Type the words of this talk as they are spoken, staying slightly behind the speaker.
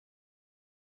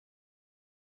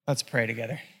Let's pray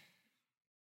together.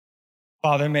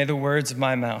 Father, may the words of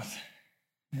my mouth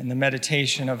and the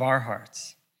meditation of our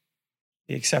hearts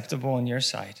be acceptable in your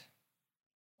sight,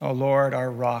 O Lord,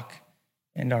 our rock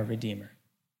and our Redeemer.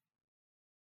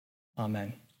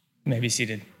 Amen. You may be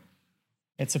seated.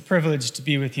 It's a privilege to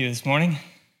be with you this morning.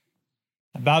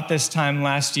 About this time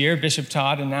last year, Bishop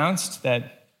Todd announced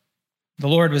that the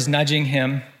Lord was nudging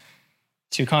him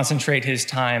to concentrate his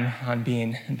time on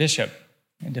being a bishop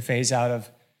and to phase out of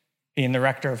being the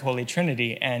rector of Holy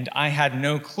Trinity. And I had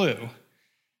no clue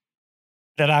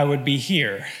that I would be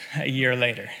here a year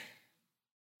later.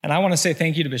 And I want to say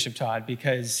thank you to Bishop Todd,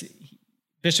 because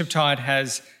Bishop Todd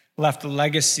has left a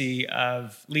legacy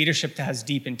of leadership that has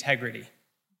deep integrity,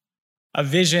 a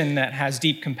vision that has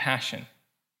deep compassion,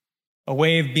 a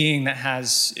way of being that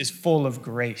is full of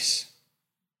grace.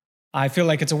 I feel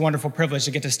like it's a wonderful privilege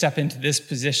to get to step into this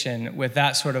position with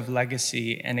that sort of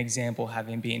legacy and example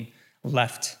having been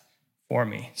left for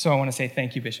me. So I want to say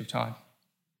thank you, Bishop Todd.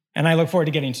 And I look forward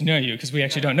to getting to know you, because we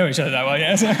actually don't know each other that well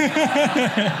yet.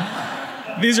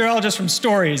 These are all just from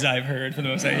stories I've heard for the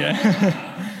most part,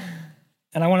 yeah.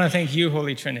 And I want to thank you,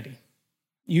 Holy Trinity.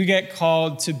 You get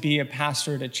called to be a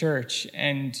pastor at a church,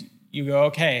 and you go,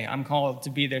 okay, I'm called to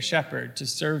be their shepherd, to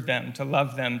serve them, to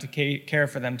love them, to care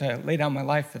for them, to lay down my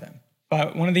life for them.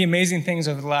 But one of the amazing things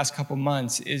over the last couple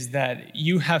months is that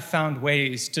you have found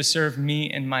ways to serve me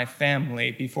and my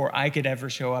family before I could ever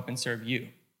show up and serve you.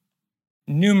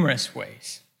 Numerous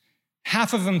ways.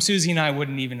 Half of them Susie and I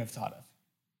wouldn't even have thought of.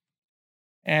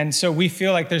 And so we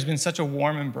feel like there's been such a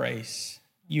warm embrace.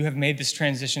 You have made this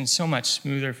transition so much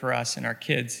smoother for us and our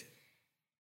kids.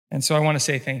 And so I want to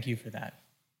say thank you for that.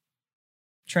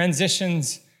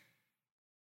 Transitions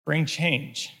bring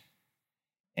change.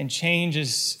 And change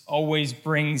always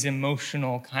brings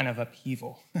emotional kind of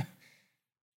upheaval.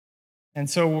 And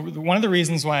so one of the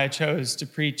reasons why I chose to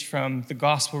preach from the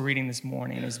gospel reading this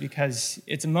morning is because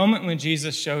it's a moment when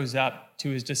Jesus shows up to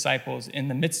his disciples in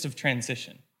the midst of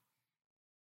transition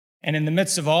and in the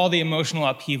midst of all the emotional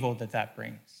upheaval that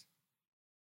brings.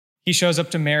 He shows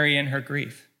up to Mary in her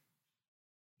grief.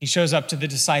 He shows up to the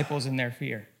disciples in their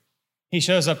fear. He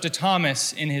shows up to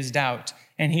Thomas in his doubt,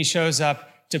 and he shows up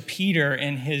to Peter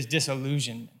in his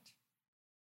disillusionment.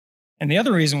 And the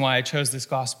other reason why I chose this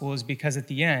gospel is because at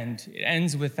the end, it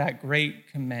ends with that great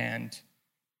command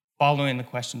following the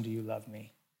question, do you love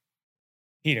me?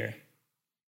 Peter,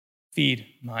 feed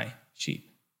my sheep.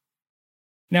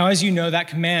 Now, as you know, that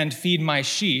command, feed my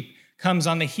sheep, comes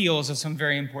on the heels of some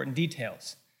very important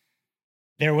details.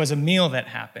 There was a meal that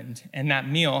happened, and that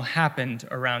meal happened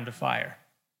around a fire.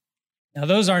 Now,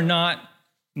 those are not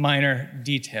minor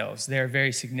details. They're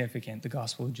very significant. The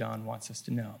Gospel of John wants us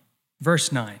to know.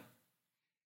 Verse 9,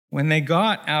 when they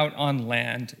got out on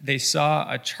land, they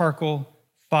saw a charcoal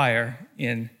fire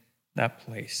in that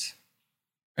place.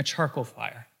 A charcoal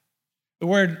fire. The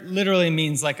word literally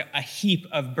means like a heap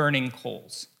of burning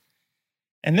coals.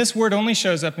 And this word only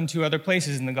shows up in two other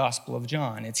places in the Gospel of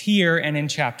John. It's here and in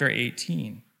chapter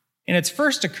 18. In its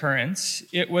first occurrence,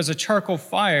 it was a charcoal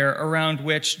fire around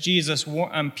which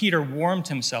Peter warmed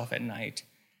himself at night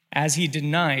as he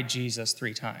denied Jesus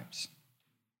 3 times.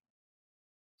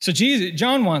 So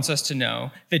John wants us to know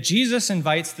that Jesus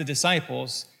invites the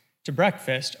disciples to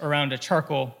breakfast around a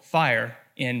charcoal fire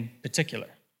in particular.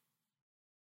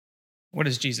 What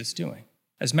is Jesus doing?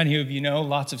 As many of you know,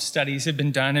 lots of studies have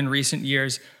been done in recent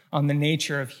years on the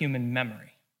nature of human memory.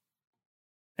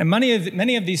 And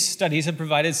many of these studies have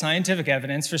provided scientific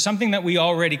evidence for something that we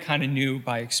already kind of knew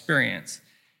by experience.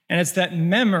 And it's that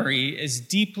memory is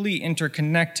deeply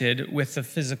interconnected with the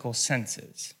physical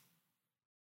senses.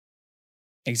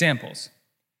 Examples.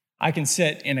 I can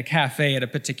sit in a cafe at a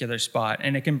particular spot,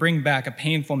 and it can bring back a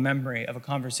painful memory of a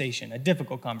conversation, a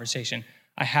difficult conversation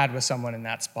I had with someone in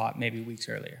that spot maybe weeks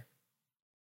earlier.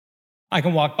 I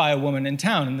can walk by a woman in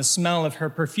town, and the smell of her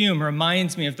perfume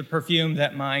reminds me of the perfume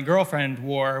that my girlfriend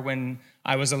wore when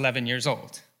I was 11 years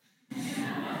old.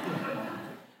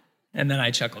 And then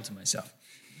I chuckle to myself.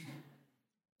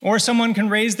 Or someone can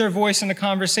raise their voice in a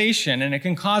conversation, and it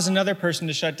can cause another person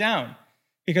to shut down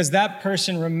because that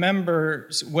person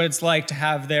remembers what it's like to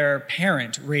have their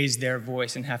parent raise their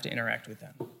voice and have to interact with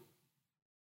them.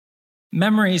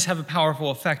 Memories have a powerful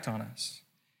effect on us.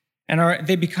 And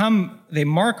they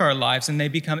mark our lives, and they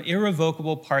become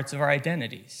irrevocable parts of our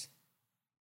identities.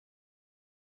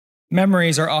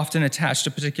 Memories are often attached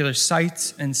to particular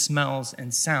sights and smells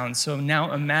and sounds. So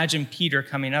now imagine Peter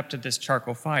coming up to this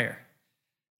charcoal fire.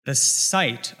 The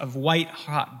sight of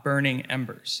white-hot burning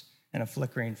embers and of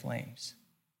flickering flames.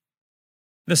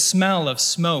 The smell of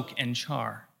smoke and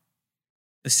char.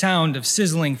 The sound of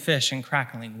sizzling fish and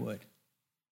crackling wood.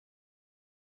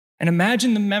 And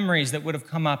imagine the memories that would have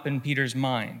come up in Peter's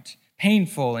mind,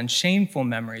 painful and shameful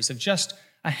memories of just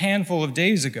a handful of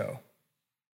days ago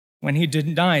when he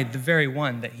denied the very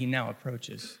one that he now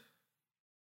approaches.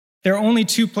 There are only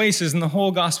two places in the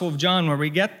whole Gospel of John where we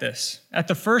get this. At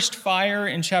the first fire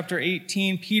in chapter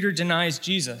 18, Peter denies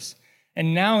Jesus.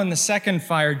 And now in the second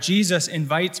fire, Jesus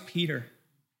invites Peter.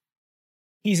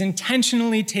 He's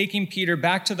intentionally taking Peter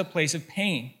back to the place of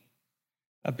pain,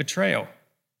 of betrayal,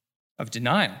 of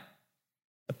denial,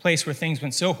 the place where things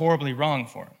went so horribly wrong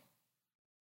for him.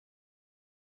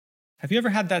 Have you ever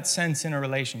had that sense in a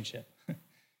relationship,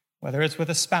 whether it's with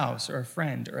a spouse or a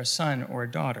friend or a son or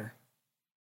a daughter,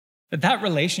 that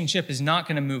relationship is not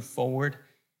going to move forward?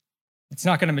 It's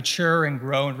not going to mature and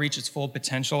grow and reach its full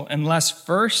potential unless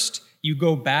first you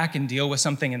go back and deal with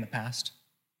something in the past.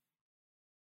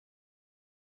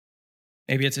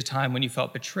 Maybe it's a time when you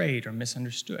felt betrayed or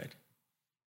misunderstood.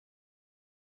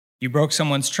 You broke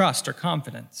someone's trust or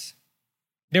confidence.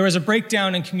 There was a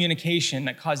breakdown in communication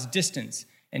that caused distance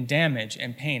and damage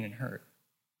and pain and hurt.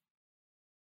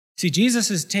 See,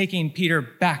 Jesus is taking Peter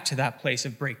back to that place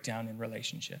of breakdown in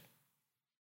relationship.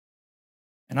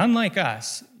 And unlike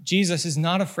us, Jesus is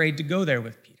not afraid to go there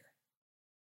with Peter,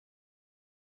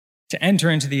 to enter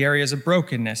into the areas of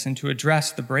brokenness and to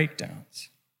address the breakdowns.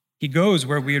 He goes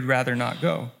where we would rather not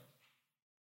go.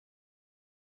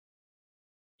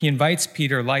 He invites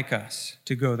Peter, like us,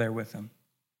 to go there with him.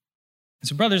 And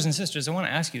so, brothers and sisters, I want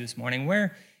to ask you this morning,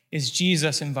 where is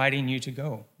Jesus inviting you to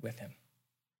go with him?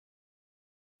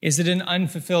 Is it an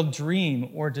unfulfilled dream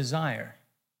or desire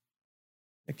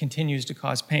that continues to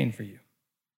cause pain for you?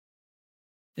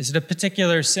 Is it a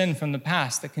particular sin from the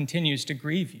past that continues to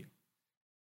grieve you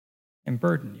and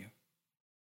burden you?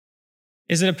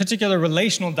 Is it a particular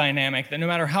relational dynamic that no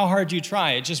matter how hard you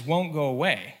try, it just won't go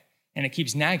away and it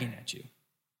keeps nagging at you?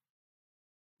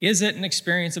 Is it an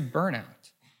experience of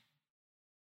burnout,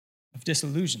 of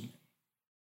disillusionment?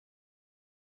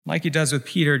 Like he does with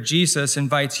Peter, Jesus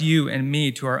invites you and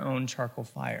me to our own charcoal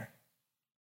fire.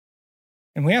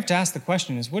 And we have to ask the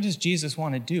question is, what does Jesus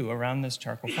want to do around this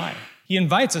charcoal fire? He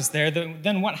invites us there,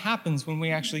 then what happens when we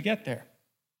actually get there?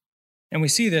 And we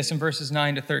see this in verses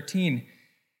 9 to 13.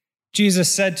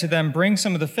 Jesus said to them, "Bring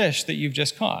some of the fish that you've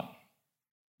just caught."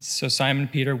 So Simon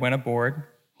Peter went aboard,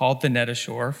 hauled the net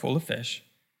ashore full of fish,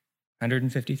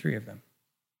 153 of them.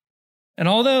 And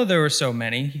although there were so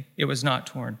many, it was not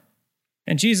torn.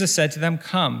 And Jesus said to them,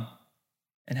 "Come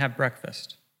and have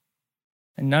breakfast."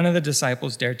 And none of the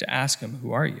disciples dared to ask him,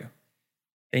 "Who are you?"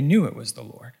 They knew it was the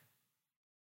Lord.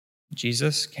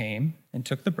 Jesus came and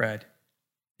took the bread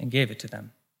and gave it to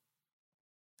them,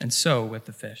 and so with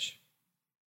the fish.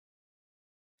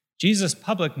 Jesus'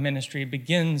 public ministry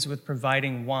begins with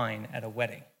providing wine at a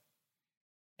wedding,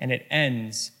 and it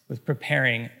ends with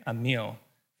preparing a meal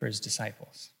for his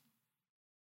disciples.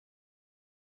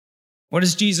 What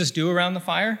does Jesus do around the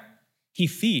fire? He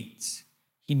feeds,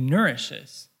 he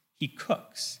nourishes, he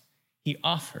cooks, he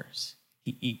offers,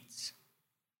 he eats.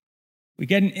 We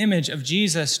get an image of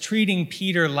Jesus treating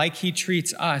Peter like he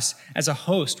treats us as a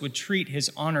host would treat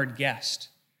his honored guest,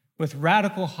 with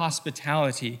radical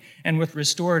hospitality and with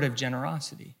restorative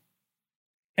generosity.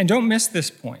 And don't miss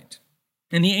this point.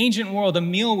 In the ancient world, a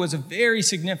meal was a very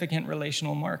significant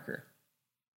relational marker.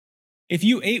 If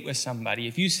you ate with somebody,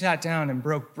 if you sat down and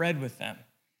broke bread with them,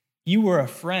 you were a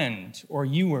friend or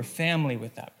you were family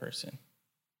with that person.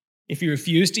 If you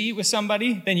refused to eat with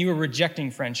somebody, then you were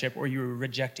rejecting friendship or you were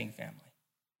rejecting family.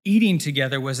 Eating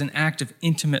together was an act of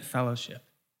intimate fellowship.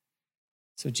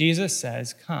 So Jesus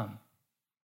says, "Come,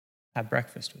 have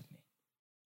breakfast with me."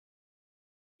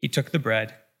 He took the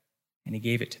bread and he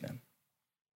gave it to them.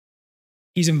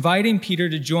 He's inviting Peter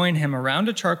to join him around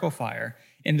a charcoal fire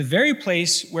in the very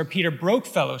place where Peter broke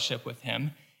fellowship with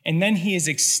him, and then he is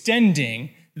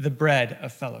extending the bread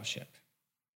of fellowship.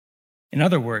 In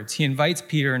other words, he invites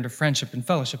Peter into friendship and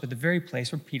fellowship at the very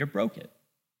place where Peter broke it.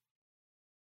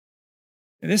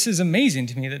 This is amazing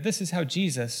to me that this is how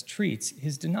Jesus treats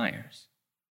his deniers.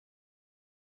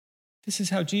 This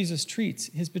is how Jesus treats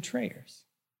his betrayers.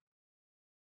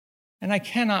 And I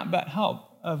cannot but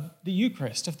help of the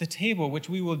Eucharist, of the table which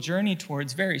we will journey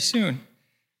towards very soon,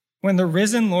 when the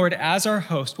risen Lord as our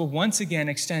host will once again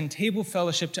extend table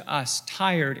fellowship to us,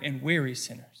 tired and weary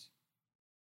sinners.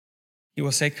 He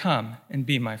will say, "Come and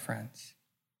be my friends."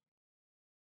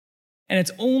 And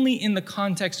it's only in the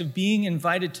context of being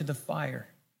invited to the fire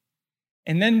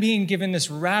and then being given this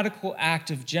radical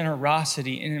act of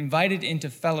generosity and invited into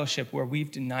fellowship where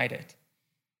we've denied it,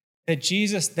 that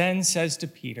Jesus then says to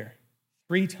Peter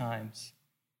 3 times,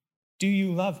 "Do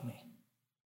you love me?"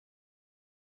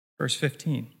 Verse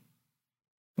 15,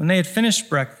 When they had finished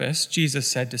breakfast, Jesus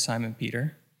said to Simon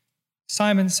Peter,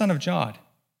 "Simon, son of John,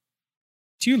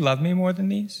 do you love me more than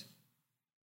these?"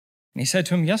 And he said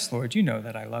to him, "Yes, Lord, you know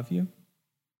that I love you."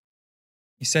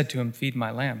 He said to him, "Feed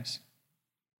my lambs."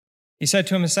 He said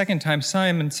to him a second time,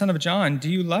 "Simon, son of John,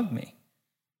 do you love me?"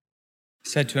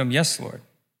 He said to him, "Yes, Lord,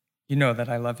 you know that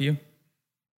I love you."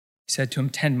 He said to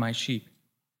him, "Tend my sheep."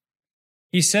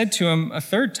 He said to him a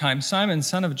third time, "Simon,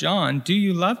 son of John, do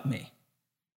you love me?"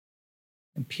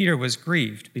 And Peter was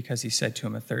grieved because he said to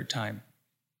him a third time,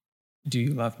 "Do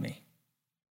you love me?"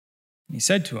 And he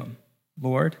said to him,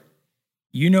 "Lord,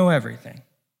 you know everything.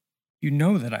 You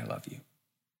know that I love you."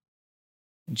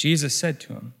 And Jesus said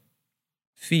to him,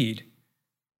 "Feed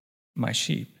my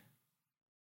sheep."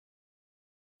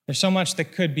 There's so much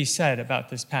that could be said about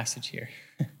this passage here.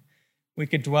 We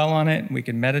could dwell on it, we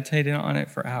could meditate on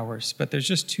it for hours, but there's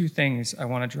just two things I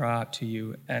want to draw out to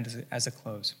you as a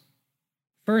close.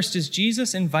 First is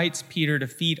Jesus invites Peter to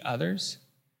feed others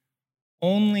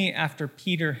only after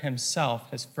Peter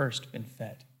himself has first been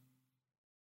fed.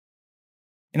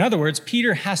 In other words,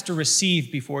 Peter has to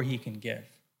receive before he can give.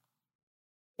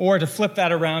 Or to flip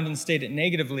that around and state it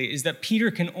negatively, is that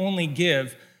Peter can only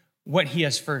give what he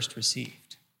has first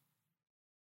received.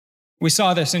 We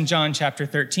saw this in John chapter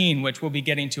 13, which we'll be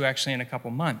getting to actually in a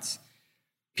couple months.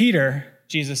 Peter,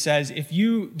 Jesus says, "If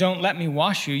you don't let me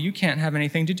wash you, you can't have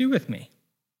anything to do with me."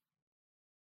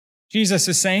 Jesus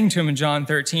is saying to him in John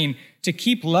 13, to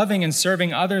keep loving and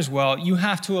serving others well, you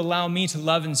have to allow me to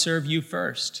love and serve you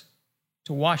first,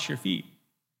 to wash your feet.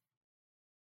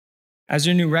 As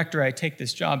your new rector, I take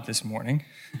this job this morning,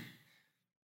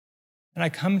 and I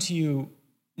come to you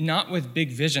not with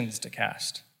big visions to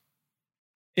cast,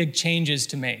 big changes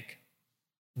to make,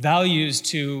 values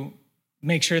to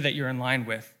make sure that you're in line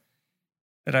with,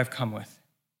 that I've come with.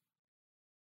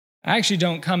 I actually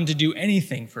don't come to do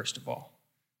anything, first of all.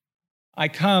 I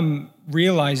come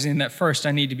realizing that first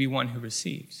I need to be one who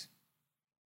receives.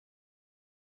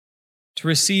 To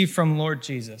receive from Lord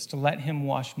Jesus, to let him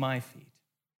wash my feet,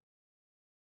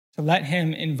 to let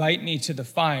him invite me to the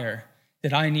fire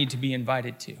that I need to be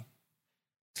invited to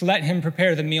let him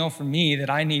prepare the meal for me that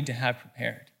I need to have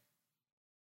prepared,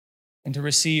 and to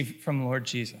receive from Lord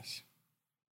Jesus,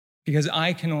 because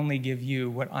I can only give you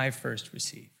what I first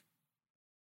receive.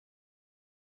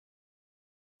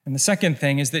 And the second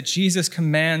thing is that Jesus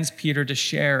commands Peter to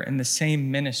share in the same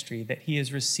ministry that he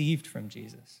has received from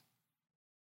Jesus.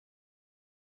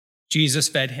 Jesus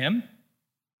fed him.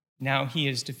 Now he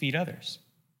is to feed others.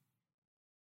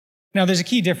 Now there's a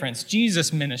key difference.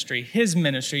 Jesus' ministry, his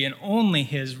ministry, and only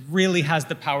his, really has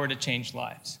the power to change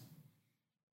lives.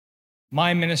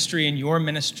 My ministry and your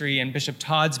ministry and Bishop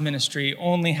Todd's ministry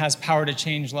only has power to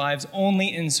change lives only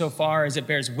insofar as it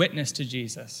bears witness to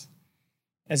Jesus,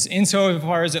 as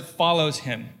insofar as it follows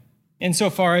him,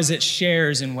 insofar as it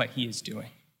shares in what he is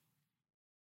doing.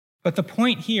 But the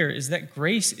point here is that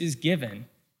grace is given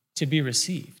to be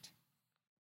received.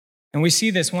 And we see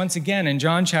this once again in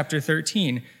John chapter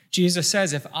 13. Jesus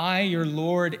says, "If I, your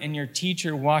Lord and your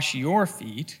teacher, wash your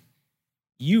feet,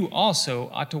 you also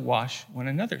ought to wash one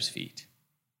another's feet.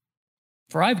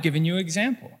 For I've given you an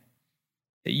example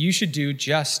that you should do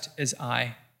just as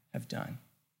I have done."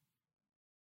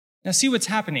 Now see what's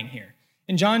happening here.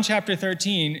 In John chapter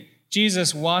 13,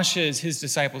 Jesus washes his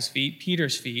disciples' feet,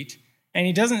 Peter's feet, and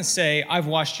he doesn't say, "I've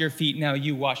washed your feet, now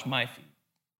you wash my feet."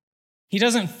 He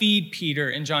doesn't feed Peter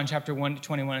in John chapter 1 to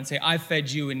 21 and say, "I've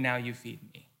fed you and now you feed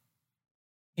me."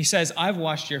 He says, "I've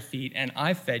washed your feet and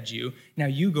I've fed you, now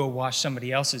you go wash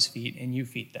somebody else's feet and you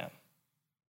feed them."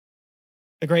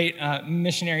 The great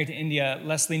missionary to India,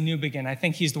 Leslie Newbigin, I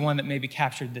think he's the one that maybe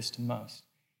captured this to most.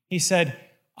 He said,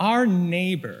 "Our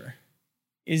neighbor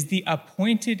is the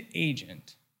appointed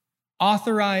agent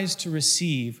authorized to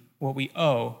receive what we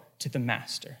owe to the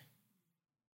master."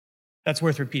 That's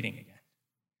worth repeating again.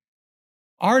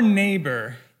 Our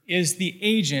neighbor is the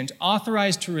agent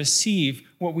authorized to receive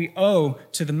what we owe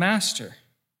to the master.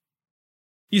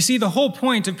 You see, the whole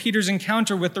point of Peter's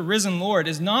encounter with the risen Lord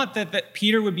is not that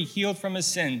Peter would be healed from his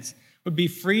sins, would be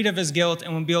freed of his guilt,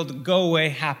 and would be able to go away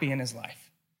happy in his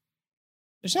life.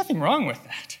 There's nothing wrong with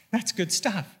that. That's good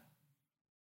stuff.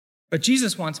 But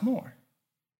Jesus wants more.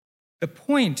 The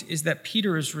point is that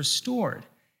Peter is restored,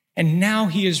 and now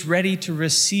he is ready to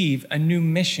receive a new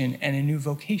mission and a new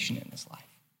vocation in his life.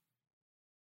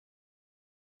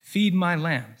 Feed my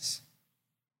lambs,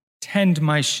 tend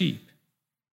my sheep,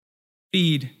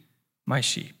 feed my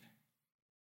sheep.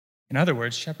 In other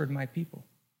words, shepherd my people.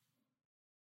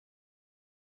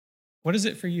 What is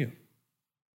it for you?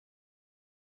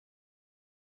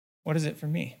 What is it for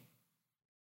me?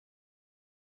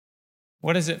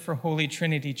 What is it for Holy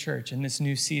Trinity Church in this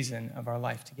new season of our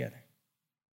life together?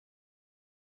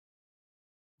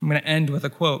 I'm going to end with a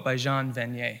quote by Jean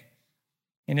Vanier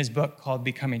in his book called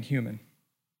Becoming Human.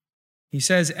 He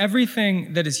says,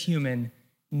 "Everything that is human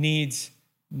needs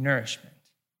nourishment.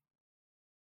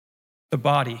 The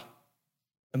body,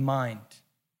 the mind,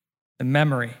 the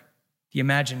memory, the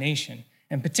imagination,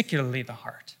 and particularly the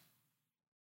heart.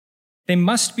 They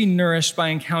must be nourished by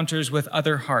encounters with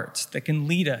other hearts that can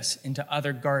lead us into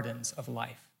other gardens of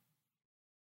life,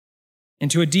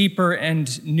 into a deeper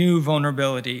and new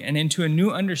vulnerability, and into a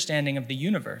new understanding of the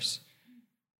universe,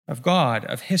 of God,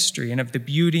 of history, and of the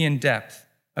beauty and depth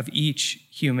of each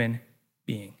human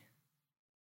being.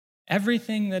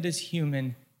 Everything that is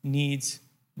human needs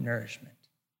nourishment.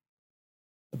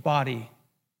 The body,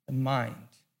 the mind,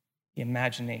 the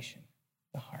imagination,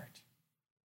 the heart.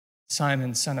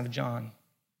 Simon, son of John,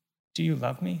 do you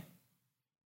love me?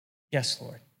 Yes,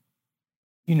 Lord.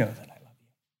 You know that I love you.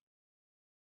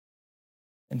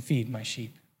 And feed my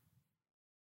sheep."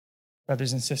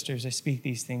 Brothers and sisters, I speak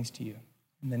these things to you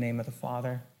in the name of the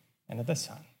Father, and of the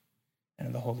Son, and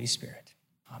of the Holy Spirit.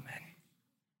 Amen.